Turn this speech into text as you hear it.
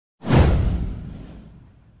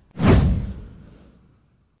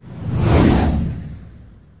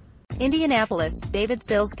Indianapolis, David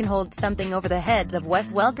Sills can hold something over the heads of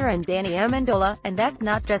Wes Welker and Danny Amendola, and that's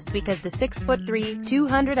not just because the 6'3",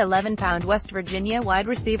 211-pound West Virginia wide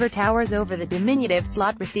receiver towers over the diminutive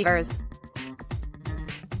slot receivers.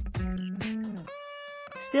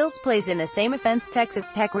 Sills plays in the same offense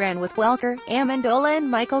Texas Tech ran with Welker, Amendola and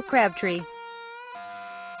Michael Crabtree.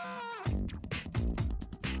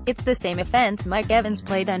 It's the same offense Mike Evans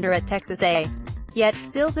played under at Texas A. Yet,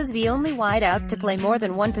 Sills is the only wideout to play more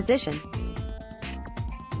than one position.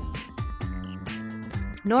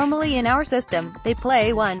 Normally in our system, they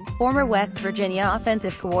play one. Former West Virginia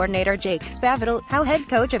offensive coordinator Jake Spavital, how head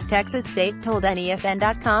coach of Texas State, told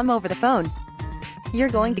NESN.com over the phone. "You're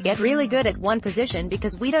going to get really good at one position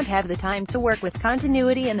because we don't have the time to work with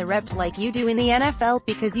continuity and the reps like you do in the NFL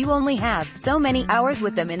because you only have so many hours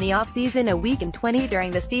with them in the off-season, a week and 20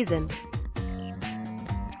 during the season."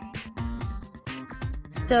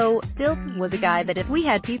 So, Sills was a guy that if we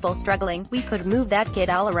had people struggling, we could move that kid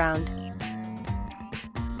all around.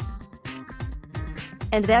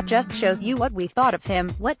 And that just shows you what we thought of him,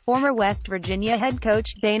 what former West Virginia head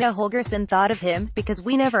coach Dana Holgorsen thought of him, because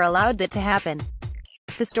we never allowed that to happen.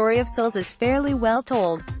 The story of Sills is fairly well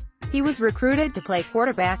told. He was recruited to play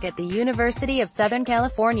quarterback at the University of Southern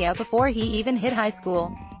California before he even hit high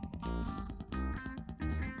school.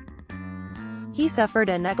 He suffered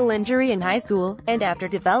a knuckle injury in high school, and after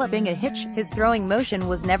developing a hitch, his throwing motion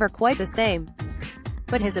was never quite the same.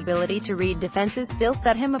 But his ability to read defenses still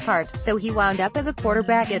set him apart, so he wound up as a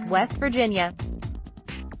quarterback at West Virginia.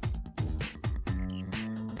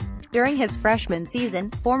 During his freshman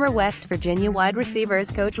season, former West Virginia wide receivers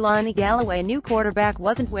coach Lonnie Galloway knew quarterback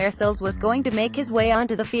wasn't where Sills was going to make his way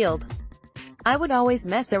onto the field. "I would always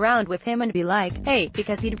mess around with him and be like, hey,"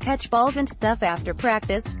 because he'd catch balls and stuff after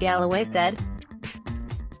practice, Galloway said.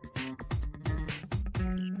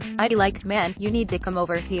 "I'd be like, man, you need to come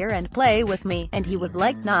over here and play with me," and he was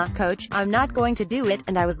like, "Nah, coach, I'm not going to do it,"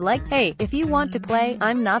 and I was like, "Hey, if you want to play,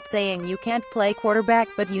 I'm not saying you can't play quarterback,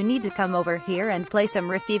 but you need to come over here and play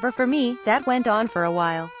some receiver for me." That went on for a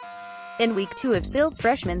while. In week 2 of Sills'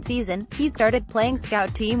 freshman season, he started playing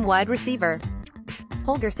scout team wide receiver.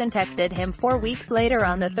 Holgorsen texted him 4 weeks later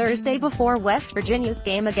on the Thursday before West Virginia's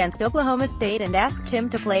game against Oklahoma State and asked him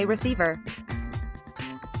to play receiver.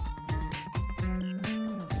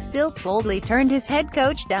 Sills boldly turned his head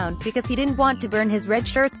coach down, because he didn't want to burn his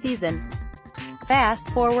redshirt season. Fast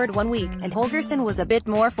forward 1 week, and Holgorsen was a bit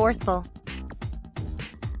more forceful.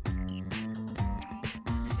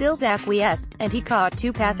 Sills acquiesced, and he caught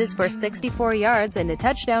 2 passes for 64 yards and a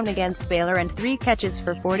touchdown against Baylor and 3 catches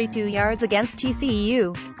for 42 yards against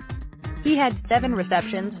TCU. He had 7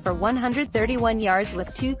 receptions for 131 yards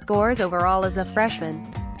with 2 scores overall as a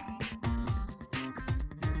freshman.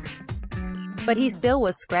 But he still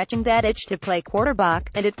was scratching that itch to play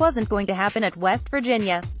quarterback, and it wasn't going to happen at West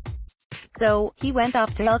Virginia. So, he went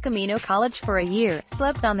off to El Camino College for a year,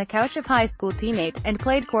 slept on the couch of high school teammate, and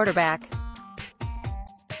played quarterback.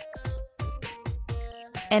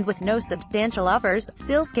 And with no substantial offers,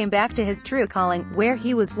 Sills came back to his true calling, where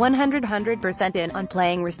he was 100% in on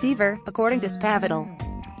playing receiver, according to Spavital.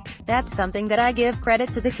 "That's something that I give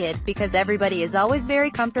credit to the kid, because everybody is always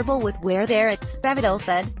very comfortable with where they're at," Spavital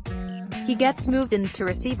said. "He gets moved into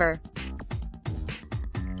receiver.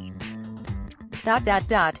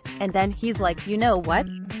 And then he's like, you know what?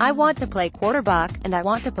 I want to play quarterback, and I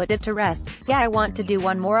want to put it to rest. So I want to do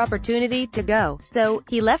one more opportunity to go." So,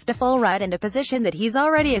 he left a full ride in a position that he's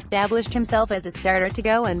already established himself as a starter to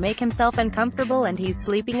go and make himself uncomfortable, and he's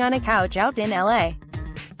sleeping on a couch out in LA.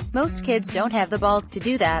 Most kids don't have the balls to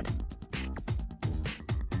do that.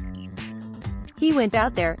 He went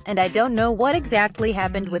out there, and I don't know what exactly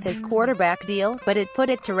happened with his quarterback deal, but it put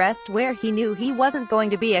it to rest where he knew he wasn't going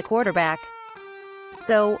to be a quarterback.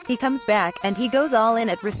 So, he comes back, and he goes all in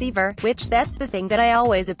at receiver, which that's the thing that I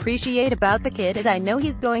always appreciate about the kid, is I know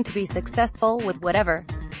he's going to be successful with whatever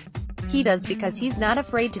he does because he's not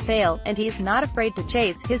afraid to fail, and he's not afraid to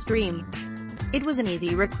chase his dream. It was an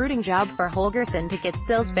easy recruiting job for Holgorsen to get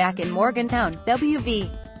Sills back in Morgantown, WV.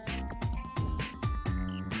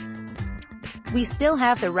 "We still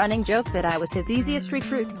have the running joke that I was his easiest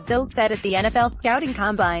recruit," Sills said at the NFL Scouting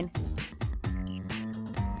Combine.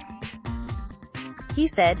 He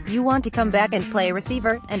said, "You want to come back and play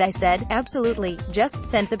receiver?" And I said, "Absolutely, just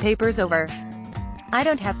send the papers over. I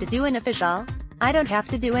don't have to do an official. I don't have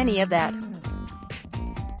to do any of that.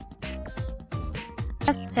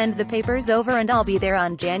 Just send the papers over and I'll be there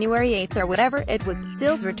on January 8th or whatever it was."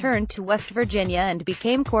 Sills returned to West Virginia and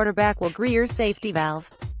became quarterback while Greer's safety valve.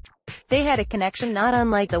 They had a connection not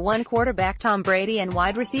unlike the one quarterback Tom Brady and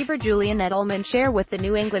wide receiver Julian Edelman share with the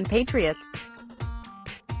New England Patriots.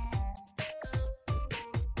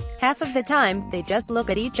 Half of the time, they just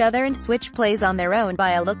look at each other and switch plays on their own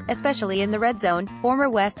by a look, especially in the red zone, former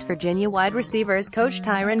West Virginia wide receivers coach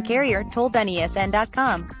Tyron Carrier told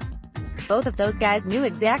NESN.com. Both of those guys knew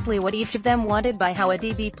exactly what each of them wanted by how a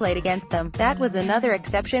DB played against them. That was another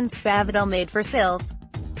exception Spavital made for Sills.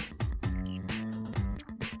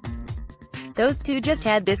 Those two just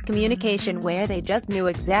had this communication where they just knew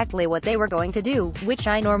exactly what they were going to do, which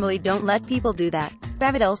I normally don't let people do that,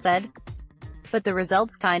 Spavital said. But the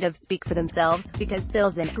results kind of speak for themselves, because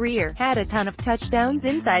Sills and Greer had a ton of touchdowns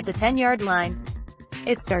inside the 10-yard line.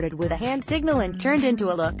 It started with a hand signal and turned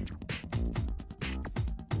into a look.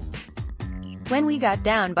 When we got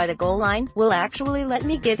down by the goal line, Will actually let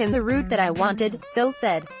me give him the route that I wanted, Sills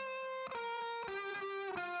said.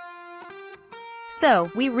 So,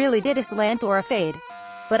 we really did a slant or a fade.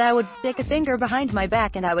 But I would stick a finger behind my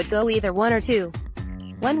back and I would go either one or two.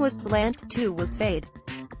 One was slant, two was fade.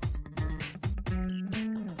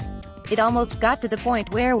 It almost got to the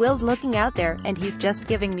point where Will's looking out there, and he's just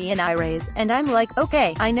giving me an eye raise, and I'm like,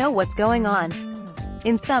 okay, I know what's going on.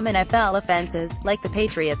 In some NFL offenses, like the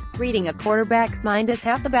Patriots, reading a quarterback's mind is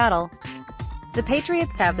half the battle. The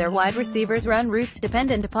Patriots have their wide receivers run routes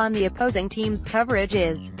dependent upon the opposing team's coverage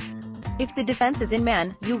is. If the defense is in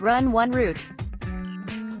man, you run one route.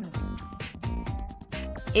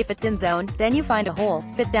 If it's in zone, then you find a hole,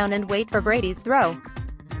 sit down and wait for Brady's throw.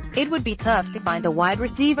 It would be tough to find a wide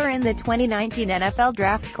receiver in the 2019 NFL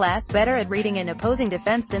draft class better at reading an opposing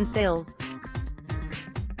defense than Sills.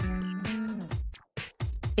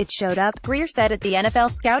 It showed up, Greer said at the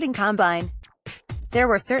NFL Scouting Combine. There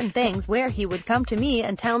were certain things where he would come to me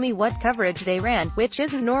and tell me what coverage they ran, which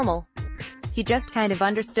isn't normal. He just kind of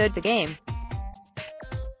understood the game.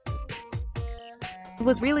 It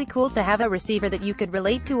was really cool to have a receiver that you could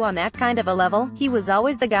relate to on that kind of a level. He was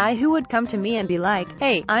always the guy who would come to me and be like,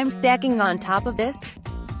 hey, I'm stacking on top of this.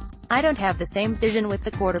 I don't have the same vision with the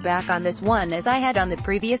quarterback on this one as I had on the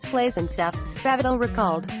previous plays and stuff, Spavital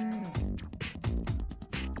recalled.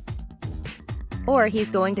 Or he's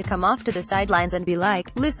going to come off to the sidelines and be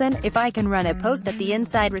like, listen, if I can run a post at the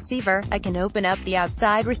inside receiver, I can open up the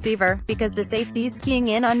outside receiver, because the safety's keying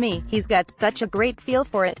in on me. He's got such a great feel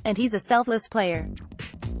for it, and he's a selfless player.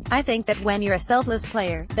 I think that when you're a selfless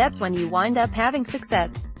player, that's when you wind up having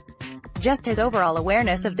success. Just his overall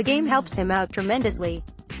awareness of the game helps him out tremendously.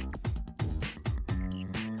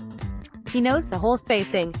 He knows the whole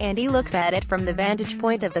spacing, and he looks at it from the vantage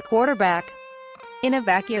point of the quarterback. In a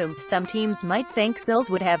vacuum, some teams might think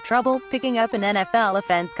Sills would have trouble picking up an NFL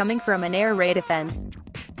offense coming from an air raid offense.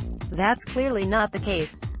 That's clearly not the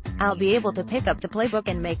case. I'll be able to pick up the playbook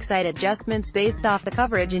and make side adjustments based off the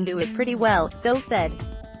coverage and do it pretty well, Sills said.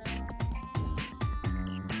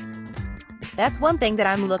 That's one thing that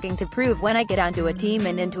I'm looking to prove when I get onto a team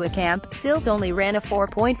and into a camp. Sills only ran a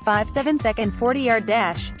 4.57-second 40-yard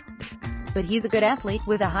dash. But he's a good athlete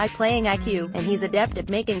with a high playing IQ, and he's adept at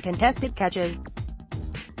making contested catches.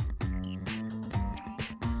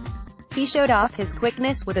 He showed off his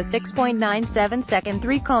quickness with a 6.97-second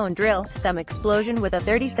three-cone drill, some explosion with a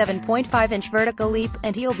 37.5-inch vertical leap,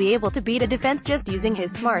 and he'll be able to beat a defense just using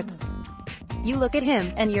his smarts. You look at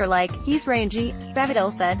him, and you're like, he's rangy,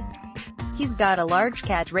 Spavital said. He's got a large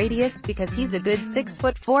catch radius because he's a good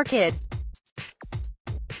 6'4" kid.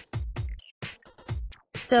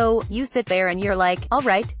 So, you sit there and you're like,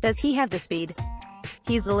 alright, does he have the speed?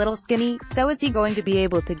 He's a little skinny, so is he going to be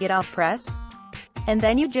able to get off press? And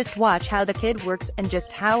then you just watch how the kid works, and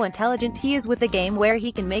just how intelligent he is with the game where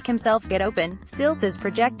he can make himself get open. Sills is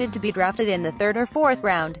projected to be drafted in the 3rd or 4th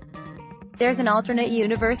round. There's an alternate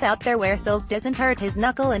universe out there where Sills doesn't hurt his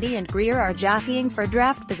knuckle and he and Greer are jockeying for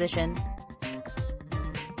draft position.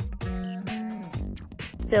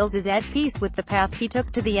 Sills is at peace with the path he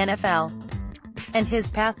took to the NFL. And his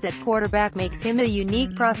past at quarterback makes him a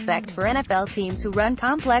unique prospect for NFL teams who run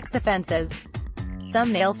complex offenses.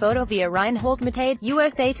 Thumbnail photo via Reinhold Matade,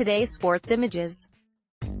 USA Today Sports Images.